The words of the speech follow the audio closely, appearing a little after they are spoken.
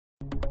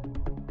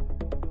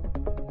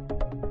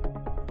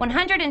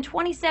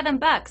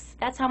$127.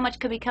 That's how much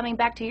could be coming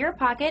back to your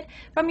pocket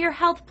from your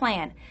health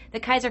plan. The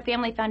Kaiser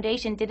Family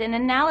Foundation did an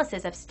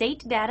analysis of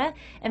state data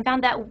and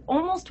found that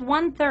almost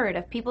 1/3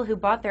 of people who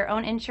bought their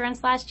own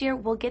insurance last year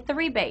will get the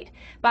rebate.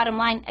 Bottom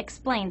line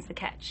explains the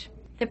catch.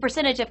 The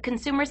percentage of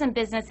consumers and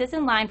businesses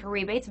in line for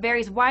rebates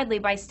varies widely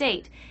by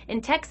state. In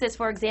Texas,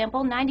 for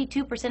example,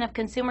 92% of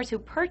consumers who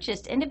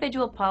purchased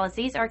individual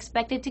policies are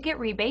expected to get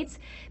rebates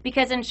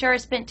because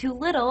insurers spent too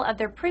little of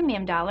their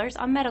premium dollars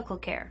on medical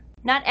care.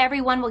 Not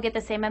everyone will get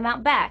the same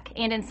amount back,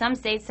 and in some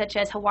states such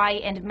as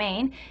Hawaii and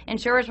Maine,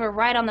 insurers were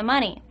right on the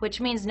money,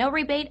 which means no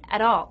rebate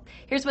at all.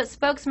 Here's what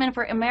spokesman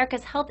for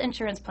America's Health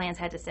Insurance Plans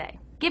had to say.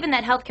 Given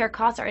that healthcare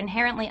costs are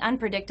inherently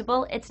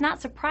unpredictable, it's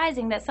not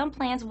surprising that some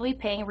plans will be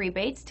paying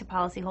rebates to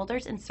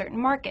policyholders in certain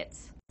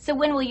markets. So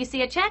when will you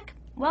see a check?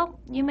 Well,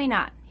 you may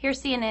not.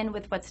 Here's CNN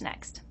with what's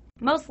next.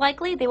 Most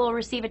likely, they will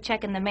receive a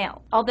check in the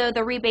mail, although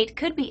the rebate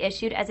could be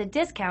issued as a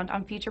discount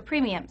on future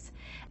premiums.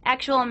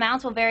 Actual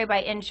amounts will vary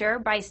by insurer,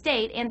 by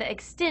state, and the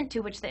extent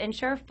to which the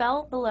insurer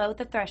fell below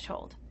the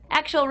threshold.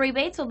 Actual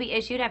rebates will be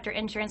issued after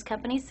insurance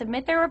companies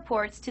submit their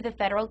reports to the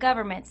federal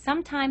government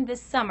sometime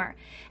this summer.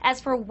 As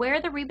for where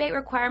the rebate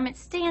requirement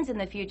stands in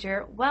the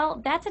future,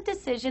 well, that's a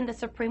decision the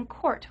Supreme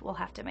Court will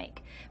have to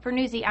make. For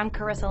Newsy, I'm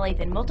Carissa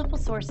Lathan. Multiple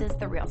sources,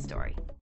 the real story.